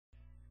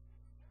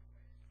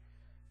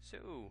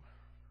So,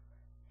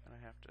 and I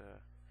have to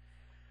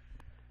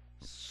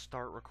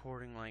start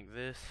recording like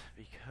this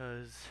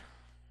because,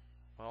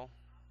 well,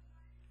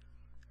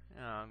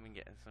 I've been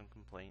getting some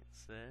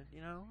complaints that,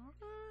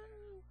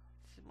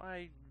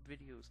 my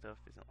video stuff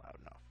isn't loud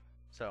enough.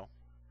 So,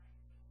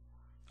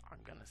 I'm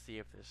gonna see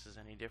if this is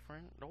any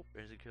different. Nope,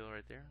 there's a kill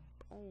right there.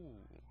 Oh,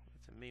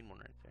 that's a main one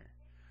right there.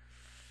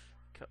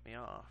 Cut me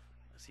off.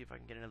 Let's see if I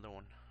can get another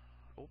one.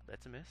 Oh,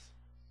 that's a miss.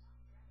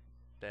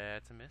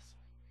 That's a miss.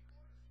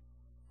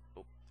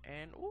 Oh,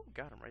 and oh,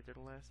 got him right there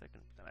the last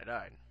second. Then I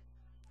died.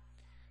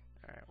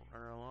 Alright, we'll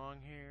run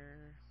along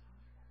here.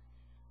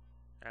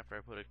 After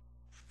I put a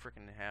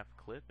freaking half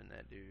clip in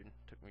that dude,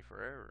 took me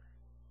forever.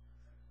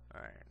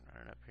 Alright,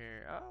 running up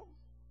here. Oh,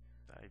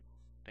 I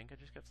think I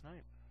just got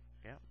sniped.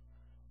 Yep.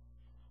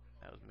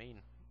 That was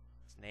mean.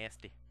 It's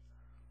nasty.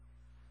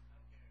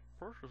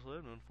 Purchase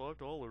that and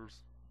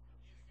 $5.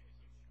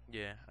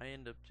 Yeah, I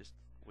end up just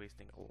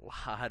wasting a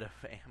lot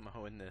of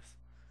ammo in this.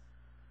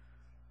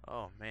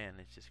 Oh man,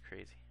 it's just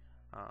crazy.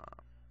 So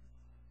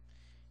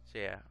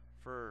yeah,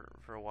 for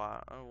a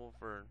while, well,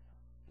 for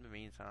the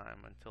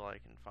meantime, until I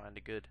can find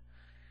a good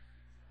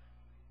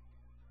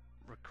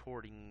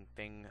recording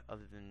thing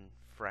other than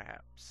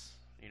Fraps,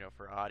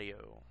 for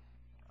audio,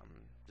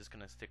 I'm just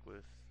gonna stick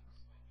with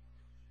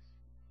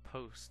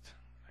post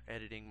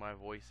editing my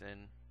voice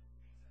in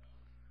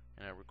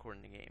and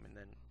recording the game, and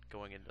then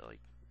going into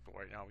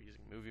right now we're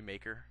using Movie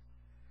Maker,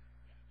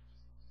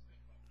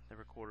 the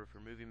recorder for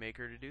Movie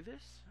Maker to do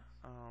this.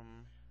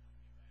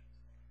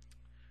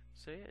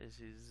 So yeah, this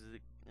is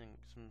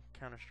some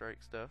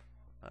Counter-Strike stuff.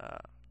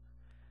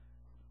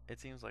 It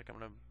seems like I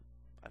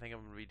think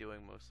I'm gonna be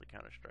doing mostly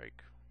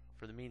Counter-Strike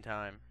for the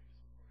meantime.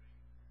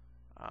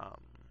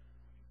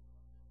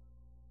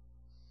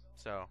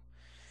 So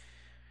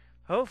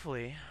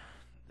hopefully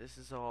this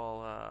is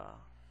all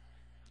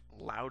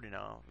loud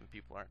enough and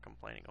people aren't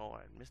complaining. Oh,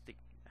 I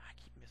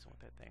keep missing with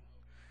that thing.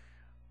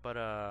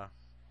 But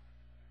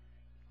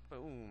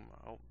boom.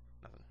 Oh,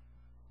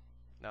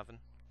 nothing,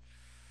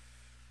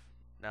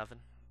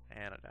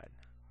 and I died.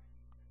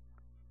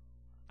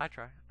 I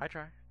try.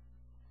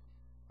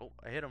 Oh,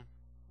 I hit him.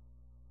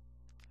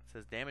 It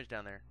says damage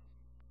down there.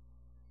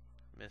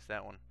 Missed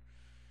that one.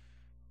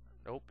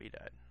 Nope, he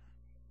died.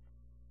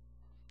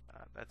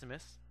 That's a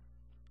miss.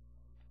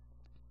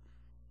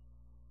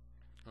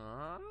 Come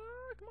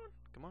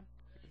on.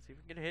 Let's see if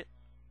we can get a hit.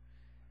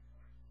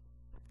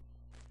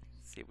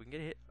 See if we can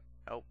get a hit.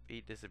 Oh,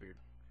 he disappeared.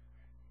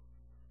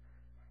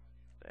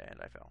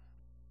 And I fell.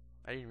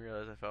 I didn't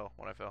realize I fell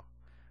when I fell.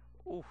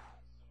 Oof.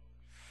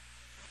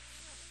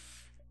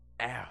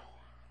 Ow.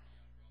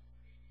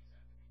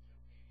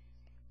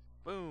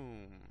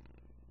 Boom.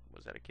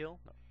 Was that a kill?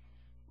 No.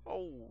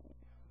 Oh.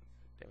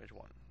 Damage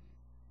 1.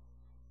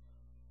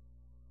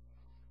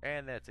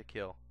 And that's a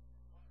kill.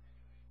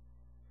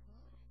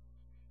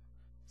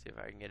 See if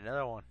I can get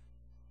another one.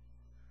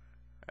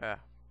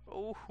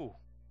 Oh.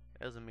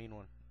 That was a mean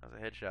one. That was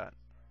a headshot.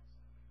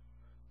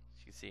 As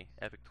you can see,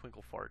 epic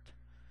twinkle fart.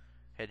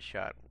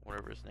 Headshot,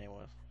 whatever his name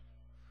was.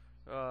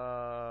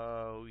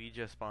 Oh, he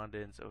just spawned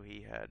in, so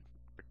he had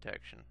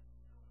protection.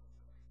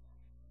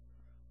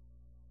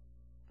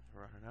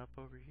 Running up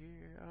over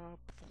here. Up.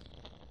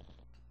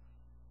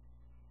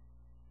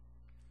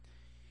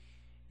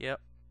 Yep.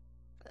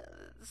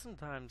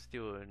 Sometimes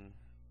doing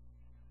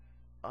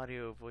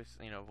audio voice,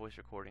 voice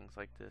recordings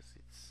like this,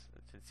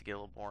 it's get a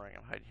little boring.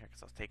 I'm hiding here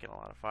because I was taking a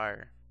lot of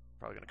fire.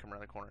 Probably gonna come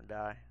around the corner and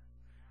die.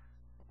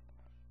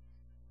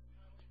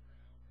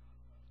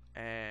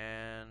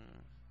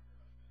 And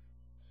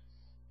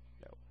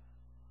no.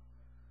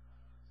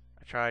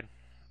 I tried.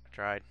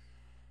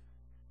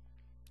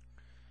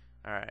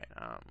 Alright,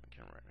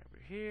 can run over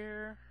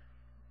here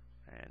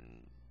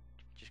and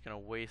just gonna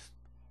waste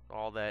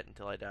all that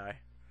until I die.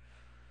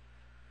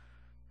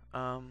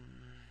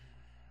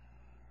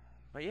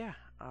 But yeah,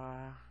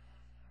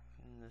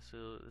 this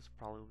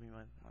probably will be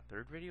my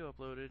third video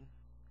uploaded.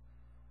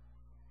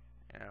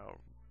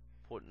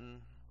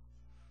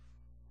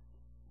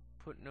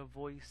 Putting a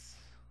voice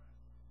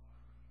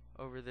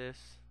over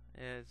this.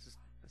 Yeah, this is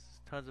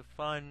tons of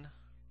fun.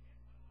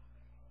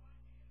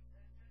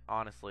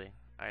 Honestly,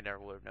 I never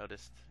would have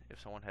noticed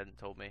if someone hadn't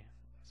told me.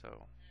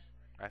 So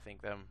I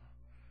thank them.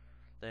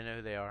 They know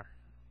who they are.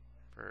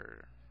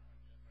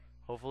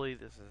 Hopefully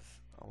this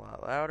is a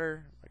lot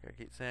louder, like I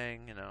keep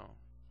saying.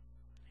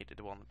 Hate to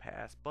dwell on the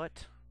past,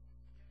 but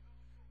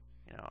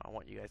I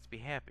want you guys to be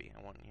happy.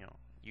 I want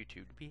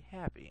YouTube to be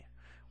happy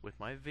with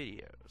my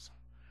videos.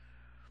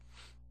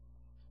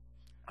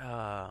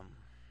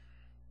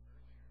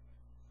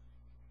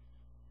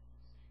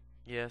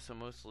 Yeah, so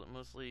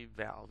mostly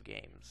Valve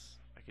games.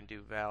 I can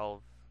do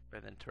Valve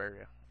and then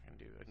Terraria. I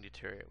can do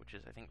Terraria, which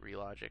is I think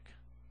Relogic.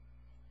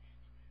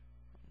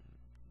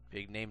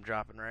 Big name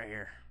dropping right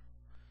here.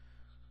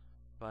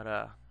 But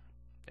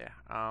yeah.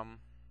 I'm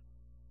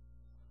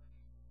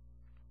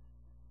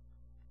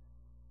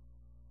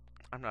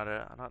not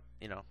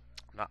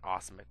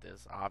awesome at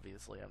this.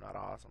 Obviously, I'm not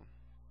awesome.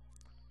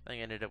 I think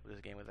I ended up with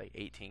this game with like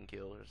 18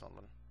 kills or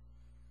something.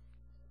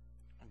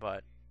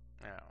 but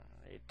you know,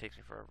 it takes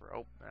me forever.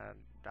 Oh,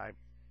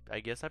 I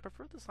guess I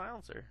prefer the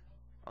silencer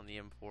on the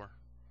M4.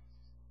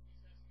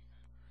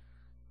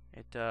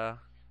 It I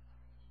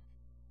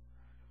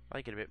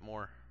like it a bit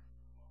more.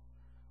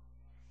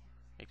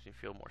 Makes me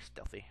feel more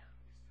stealthy.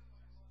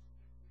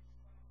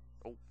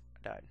 Oh,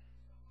 I died.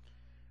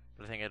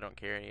 But I think I don't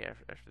care any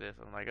after this.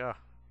 I'm like, oh,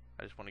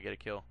 I just want to get a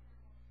kill.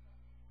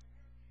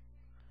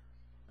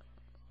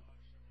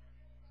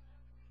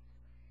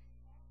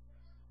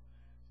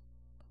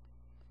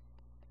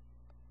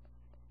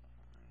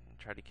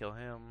 Tried to kill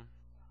him.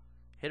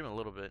 Hit him a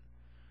little bit.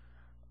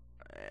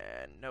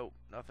 And nope,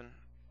 nothing.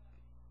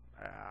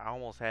 I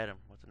almost had him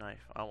with the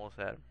knife. I almost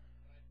had him.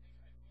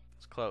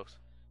 It's close.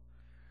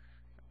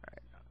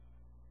 Alright.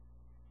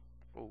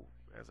 Oh,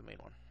 that's a main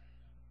one.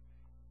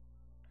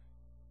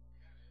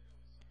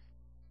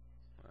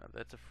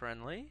 That's a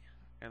friendly.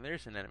 And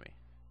there's an enemy.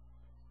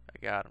 I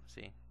got him,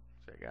 see?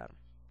 So I got him.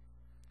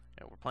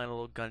 Yeah, we're playing a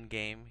little gun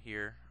game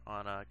here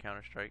on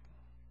Counter Strike.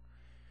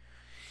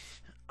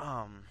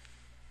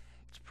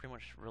 It's pretty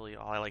much really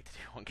all I like to do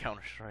on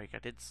Counter Strike. I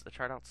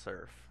tried out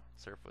Surf.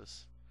 Surf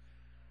was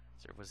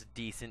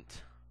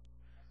decent.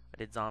 I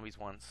did zombies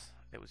once.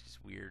 It was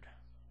just weird.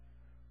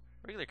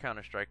 Regular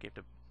Counter Strike, you have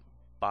to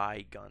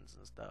buy guns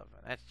and stuff,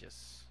 and that's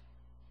just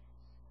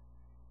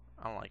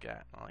I don't like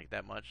that. I don't like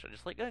that much. I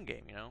just like gun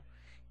game, you know.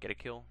 Get a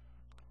kill,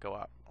 go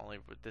up. Only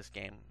with this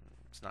game,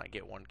 it's not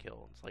get one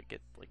kill. It's like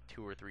get like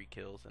 2 or 3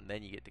 kills, and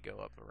then you get to go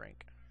up a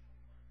rank.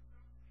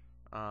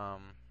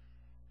 Um,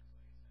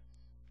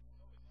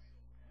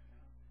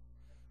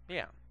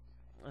 yeah.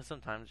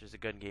 Sometimes there's a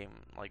gun game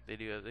like they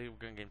do a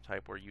gun game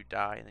type where you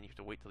die and then you have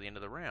to wait till the end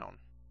of the round.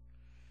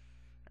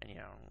 And you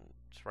know,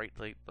 it's right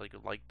like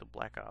the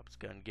Black Ops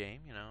gun game.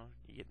 You know,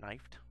 you get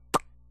knifed,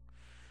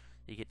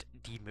 you get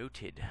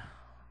demoted.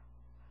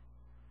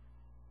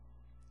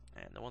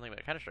 And the one thing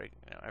about Counter Strike,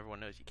 you know, everyone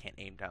knows you can't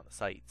aim down the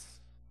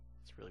sights.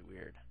 It's really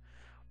weird,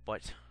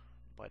 but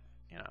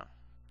you know,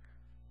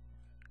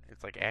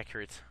 it's like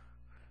accurate,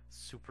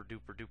 super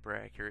duper duper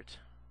accurate.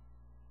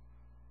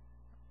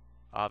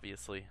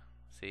 Obviously,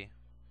 see,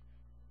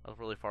 I was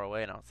really far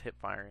away and I was hip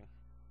firing.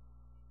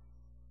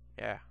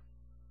 Yeah,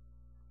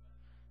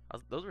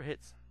 those were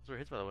hits. Those were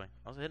hits, by the way.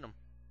 I was hitting them.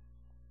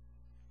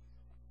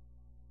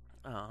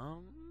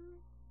 Um,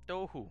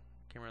 oh, who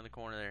came around the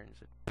corner there and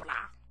said,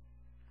 "Blah."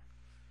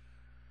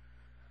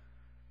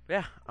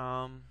 Yeah.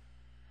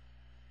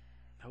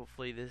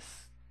 Hopefully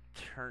this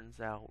turns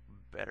out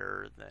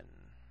better than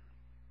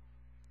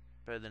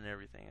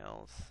everything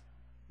else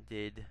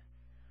did.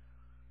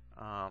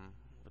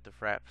 With the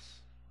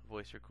Fraps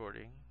voice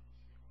recording.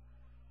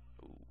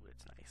 Ooh,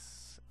 it's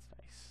nice. It's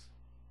nice.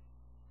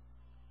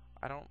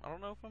 I don't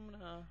know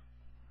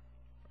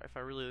if I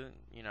really,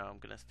 you know, I'm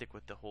gonna stick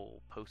with the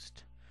whole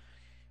post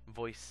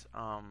voice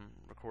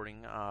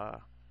recording.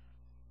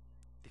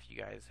 If you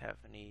guys have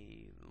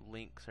any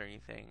links or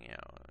anything, you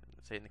know,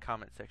 say in the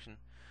comment section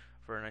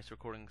for a nice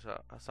recording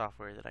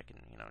software that I can,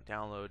 you know,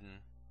 download,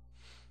 and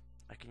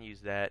I can use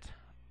that,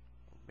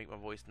 make my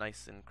voice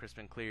nice and crisp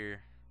and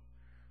clear.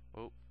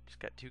 Oh, just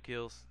got 2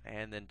 kills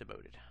and then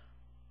demoted.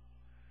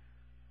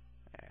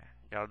 Yeah,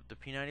 got the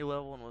P90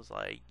 level and was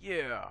like,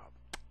 yeah,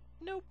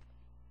 nope.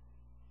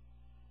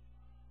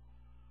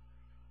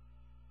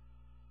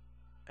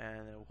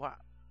 And then what?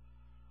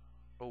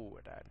 Oh,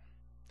 I died.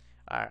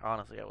 I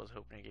was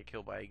hoping to get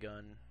killed by a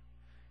gun,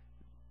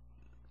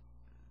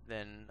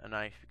 then a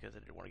knife because I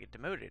didn't want to get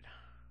demoted.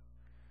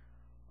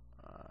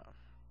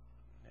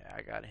 Yeah,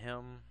 I got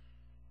him.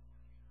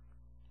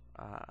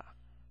 Uh,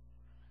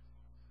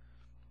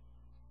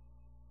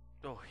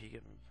 oh, he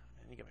got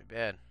me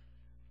bad.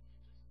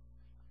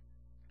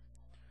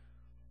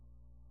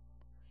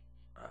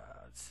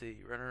 Let's see,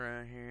 running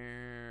around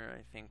here.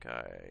 I think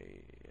I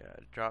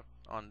dropped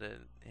onto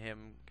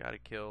him, got a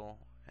kill,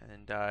 and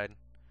then died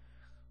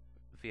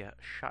via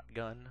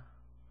shotgun.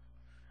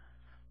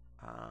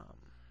 A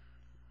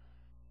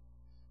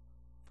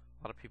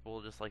lot of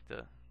people just like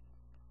to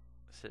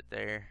sit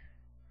there.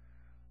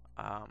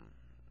 Um,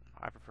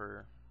 I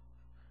prefer.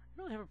 I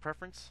don't really have a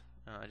preference.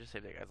 I just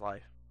saved that guy's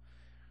life.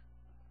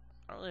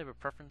 I don't really have a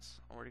preference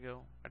on where to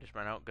go. I just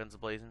ran out, guns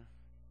blazing.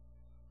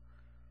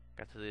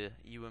 Got to the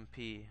UMP.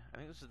 I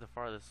think this is the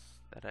farthest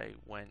that I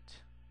went.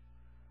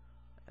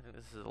 I think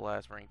this is the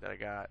last rank that I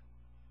got.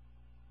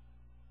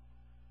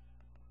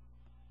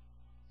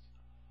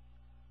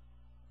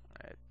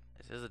 Alright,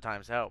 this is a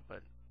times out,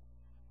 but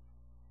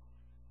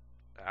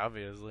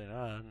obviously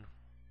not.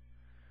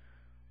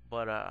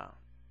 But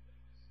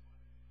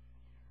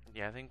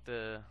yeah, I think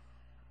the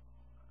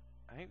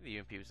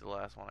UMP was the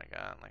last one I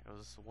got. Like it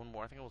was one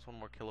more. I think it was one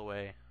more kill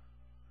away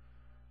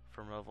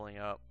from leveling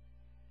up.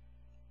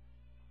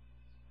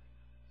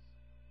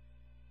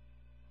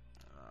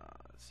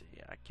 Let's see.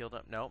 Yeah, I killed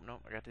up. Nope,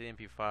 nope. I got to the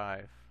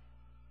MP5.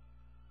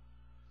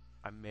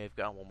 I may have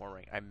gotten one more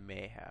rank. I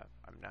may have.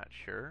 I'm not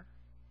sure.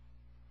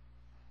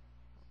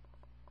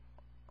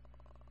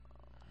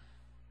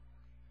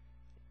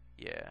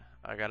 Yeah,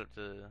 I got up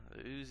to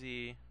the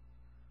Uzi.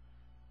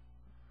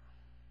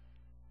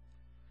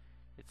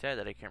 sad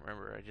that I can't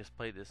remember. I just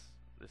played this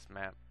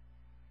map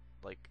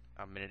like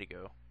a minute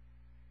ago.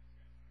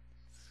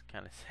 It's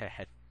kind of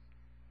sad.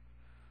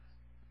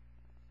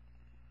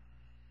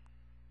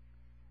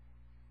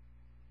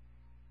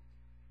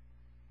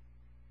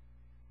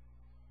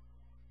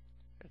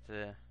 It's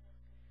a,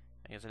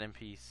 I think it's an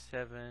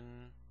MP7.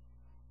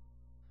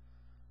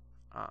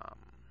 Um,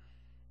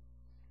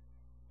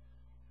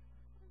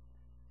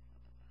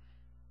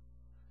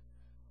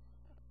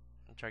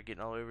 try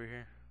getting all over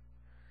here.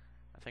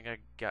 I think I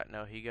got,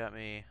 no, he got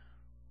me,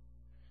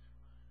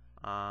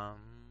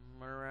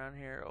 around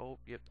here. Oh,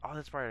 yep. Oh,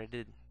 that's right, I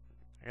did.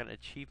 I got an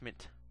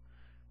achievement.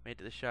 Made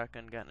to the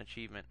shotgun, got an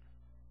achievement.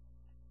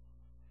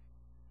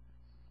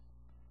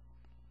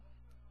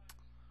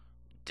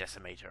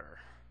 Decimator.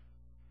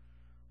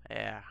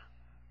 Yeah,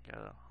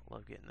 gotta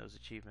love getting those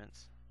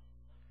achievements.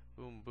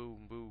 Boom,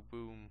 boom, boom,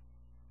 boom.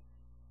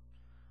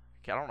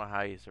 I don't know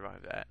how you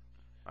survived that.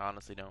 I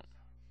honestly don't.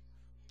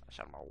 I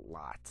shot him a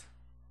lot.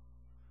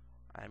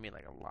 I mean,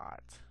 like a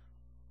lot.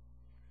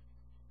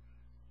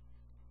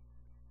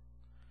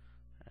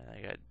 And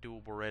I got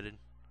dual beretted.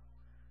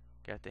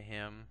 Got to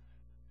him.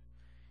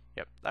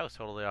 Yep, that was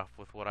totally off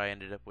with what I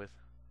ended up with.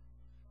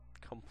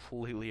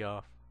 Completely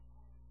off.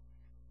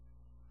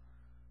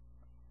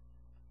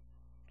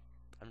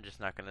 I'm just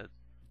not gonna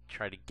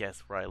try to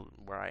guess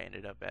where I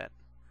ended up at,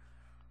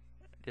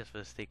 just for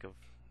the sake of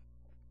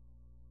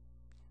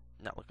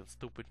not looking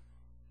stupid.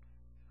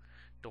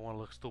 Don't want to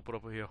look stupid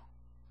over here.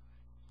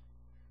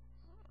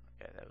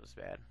 Yeah, that was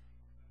bad.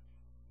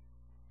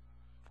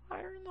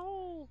 Fire in the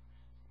hole.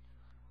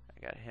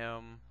 I got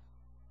him.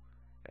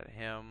 Got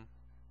him.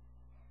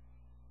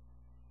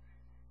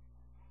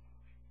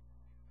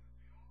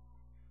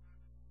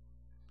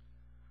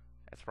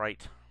 That's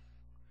right.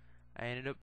 I ended up